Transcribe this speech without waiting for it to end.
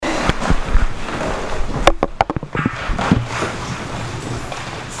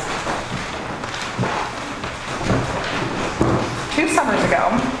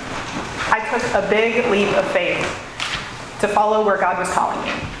big leap of faith to follow where God was calling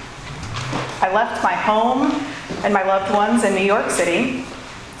me. I left my home and my loved ones in New York City,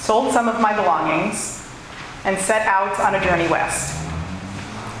 sold some of my belongings, and set out on a journey west.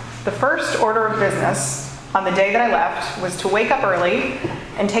 The first order of business on the day that I left was to wake up early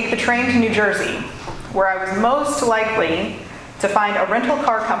and take the train to New Jersey, where I was most likely to find a rental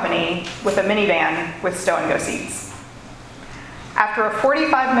car company with a minivan with stow-and-go seats. After a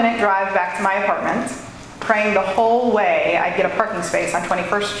 45-minute drive back to my apartment, praying the whole way I'd get a parking space on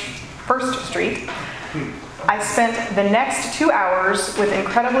 21st Street, I spent the next 2 hours with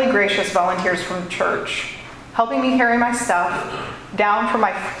incredibly gracious volunteers from church, helping me carry my stuff down from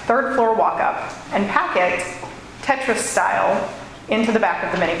my third floor walk-up and pack it, Tetris style, into the back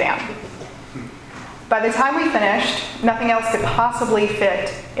of the minivan. By the time we finished, nothing else could possibly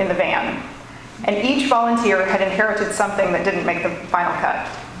fit in the van, and each volunteer had inherited something that didn't make the final cut.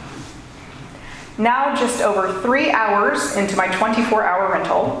 Now just over 3 hours into my 24-hour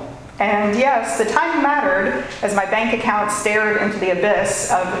rental, and yes, the time mattered as my bank account stared into the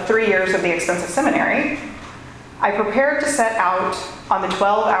abyss of 3 years of the expensive seminary, I prepared to set out on the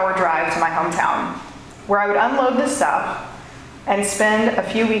 12-hour drive to my hometown, where I would unload this stuff and spend a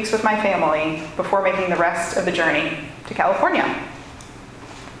few weeks with my family before making the rest of the journey to California.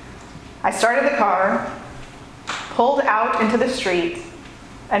 I started the car, pulled out into the street,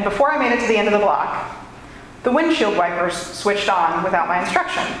 and before I made it to the end of the block, the windshield wipers switched on without my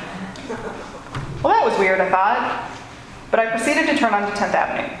instruction. Well, that was weird, I thought, but I proceeded to turn onto 10th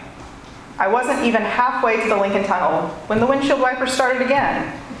Avenue. I wasn't even halfway to the Lincoln Tunnel when the windshield wipers started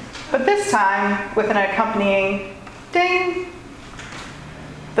again, but this time with an accompanying ding.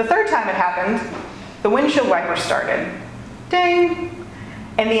 The third time it happened, the windshield wipers started, ding,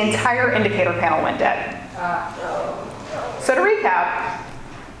 and the entire indicator panel went dead. So to recap,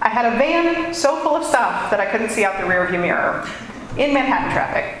 I had a van so full of stuff that I couldn't see out the rearview mirror in Manhattan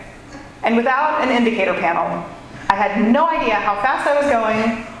traffic. And without an indicator panel, I had no idea how fast I was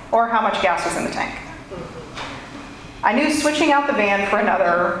going or how much gas was in the tank. I knew switching out the van for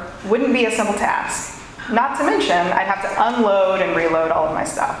another wouldn't be a simple task. Not to mention, I'd have to unload and reload all of my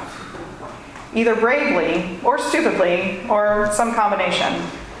stuff. Either bravely or stupidly, or some combination,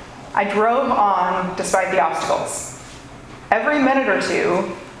 I drove on despite the obstacles. Every minute or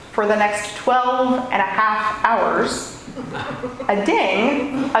two, for the next 12 and a half hours, a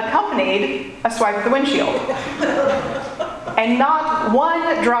ding accompanied a swipe of the windshield. And not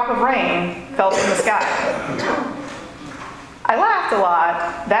one drop of rain fell from the sky. I laughed a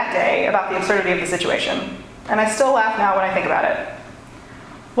lot that day about the absurdity of the situation, and I still laugh now when I think about it.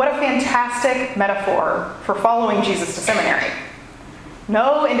 What a fantastic metaphor for following Jesus to seminary.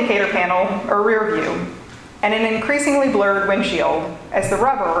 No indicator panel or rear view, and an increasingly blurred windshield as the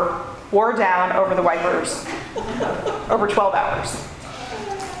rubber wore down over the wipers over 12 hours.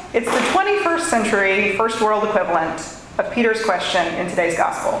 It's the 21st century, first world equivalent of Peter's question in today's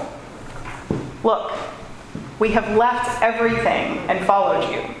gospel. Look, we have left everything and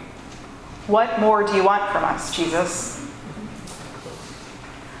followed you. What more do you want from us, Jesus?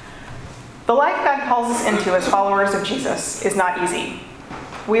 The life God calls us into as followers of Jesus is not easy.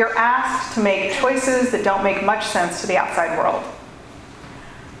 We are asked to make choices that don't make much sense to the outside world.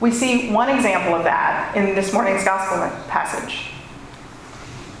 We see one example of that in this morning's gospel passage.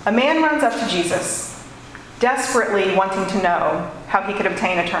 A man runs up to Jesus, desperately wanting to know how he could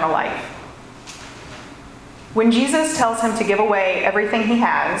obtain eternal life. When Jesus tells him to give away everything he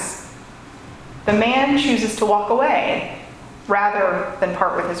has, the man chooses to walk away rather than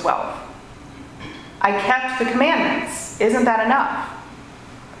part with his wealth. I kept the commandments. Isn't that enough?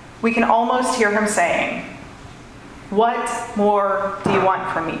 We can almost hear him saying, "What more do you want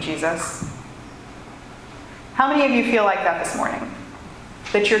from me, Jesus?" How many of you feel like that this morning?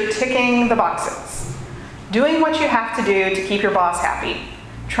 That you're ticking the boxes, doing what you have to do to keep your boss happy,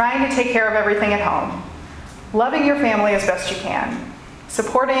 trying to take care of everything at home, loving your family as best you can,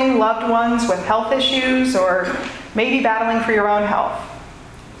 supporting loved ones with health issues or maybe battling for your own health,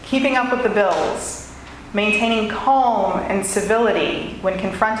 keeping up with the bills, maintaining calm and civility when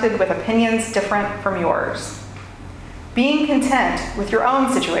confronted with opinions different from yours, being content with your own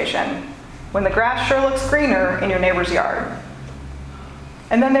situation when the grass sure looks greener in your neighbor's yard.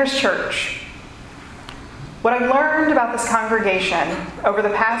 And then there's church. What I've learned about this congregation over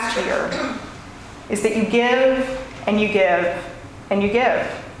the past year is that you give and you give and you give.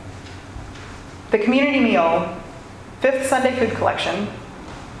 The community meal, Fifth Sunday food collection,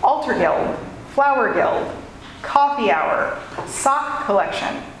 altar guild, flower guild, coffee hour, sock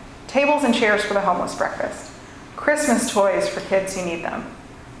collection, tables and chairs for the homeless breakfast, Christmas toys for kids who need them,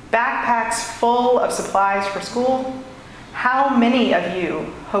 backpacks full of supplies for school? How many of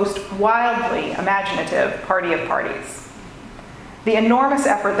you host wildly imaginative party of parties? The enormous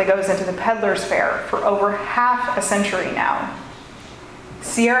effort that goes into the Peddler's Fair for over half a century now.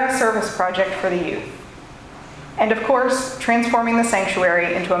 Sierra Service Project for the youth. And of course, transforming the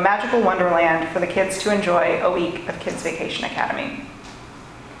sanctuary into a magical wonderland for the kids to enjoy a week of Kids Vacation Academy.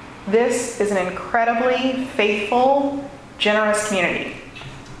 This is an incredibly faithful, generous community.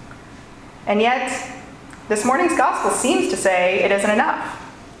 And yet, this morning's gospel seems to say it isn't enough.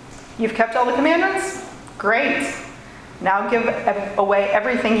 You've kept all the commandments? Great. Now give away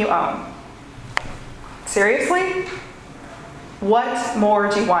everything you own. Seriously? What more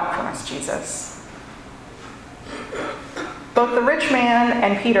do you want from us, Jesus? Both the rich man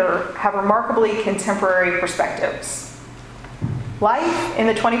and Peter have remarkably contemporary perspectives. Life in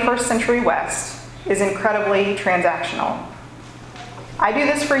the 21st century West is incredibly transactional. I do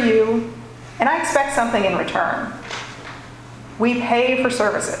this for you, and I expect something in return. We pay for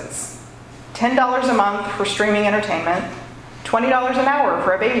services. $10 a month for streaming entertainment, $20 an hour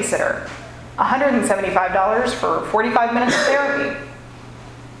for a babysitter, $175 for 45 minutes of therapy.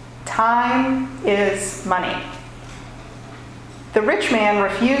 Time is money. The rich man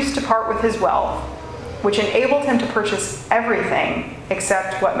refused to part with his wealth, which enabled him to purchase everything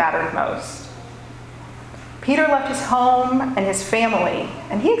except what mattered most. Peter left his home and his family,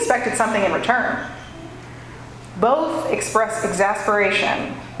 and he expected something in return. Both express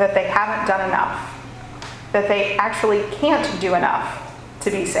exasperation that they haven't done enough, that they actually can't do enough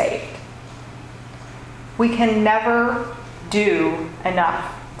to be saved. We can never do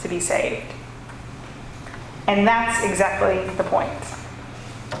enough to be saved. And that's exactly the point.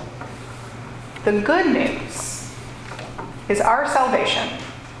 The good news is our salvation,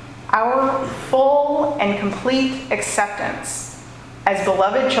 our full and complete acceptance as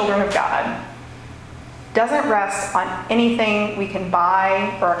beloved children of God, doesn't rest on anything we can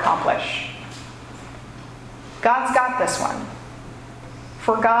buy or accomplish. God's got this one.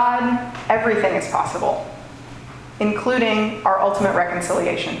 For God, everything is possible, including our ultimate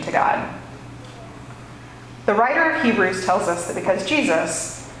reconciliation to God. The writer of Hebrews tells us that because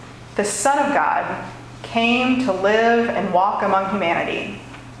Jesus, the Son of God, came to live and walk among humanity,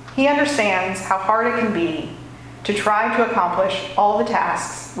 he understands how hard it can be to try to accomplish all the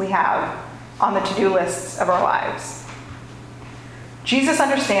tasks we have on the to-do lists of our lives. Jesus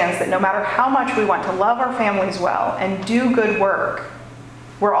understands that no matter how much we want to love our families well and do good work,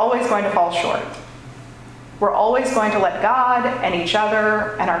 we're always going to fall short. We're always going to let God and each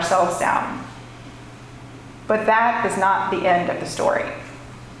other and ourselves down. But that is not the end of the story.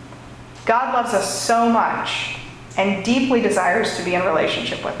 God loves us so much and deeply desires to be in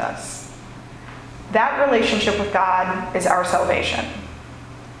relationship with us. That relationship with God is our salvation,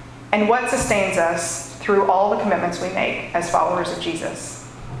 and what sustains us through all the commitments we make as followers of Jesus.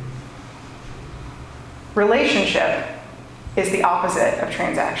 Relationship is the opposite of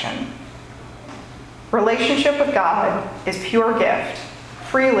transaction. Relationship with God is pure gift,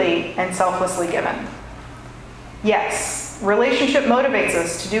 freely and selflessly given. Yes, relationship motivates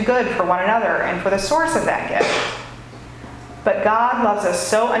us to do good for one another and for the source of that gift. But God loves us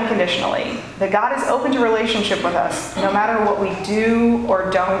so unconditionally that God is open to relationship with us no matter what we do or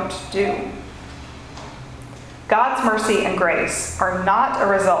don't do. God's mercy and grace are not a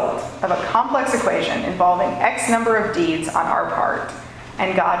result of a complex equation involving X number of deeds on our part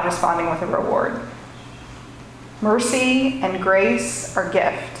and God responding with a reward. Mercy and grace are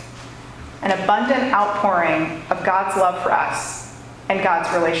gift, an abundant outpouring of God's love for us and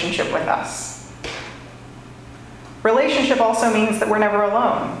God's relationship with us. Relationship also means that we're never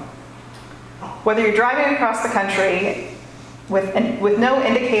alone. Whether you're driving across the country with no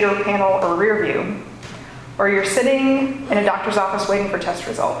indicator panel or rear view, or you're sitting in a doctor's office waiting for test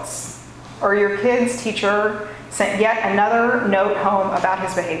results, or your kid's teacher sent yet another note home about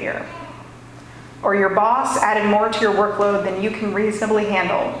his behavior, or your boss added more to your workload than you can reasonably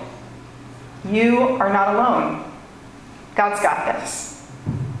handle, you are not alone. God's got this.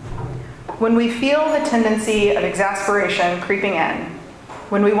 When we feel the tendency of exasperation creeping in,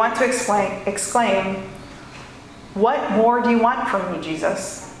 when we want to exclaim, "What more do you want from me,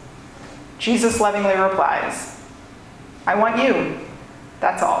 Jesus?" Jesus lovingly replies, "I want you.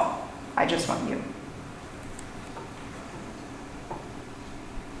 That's all. I just want you."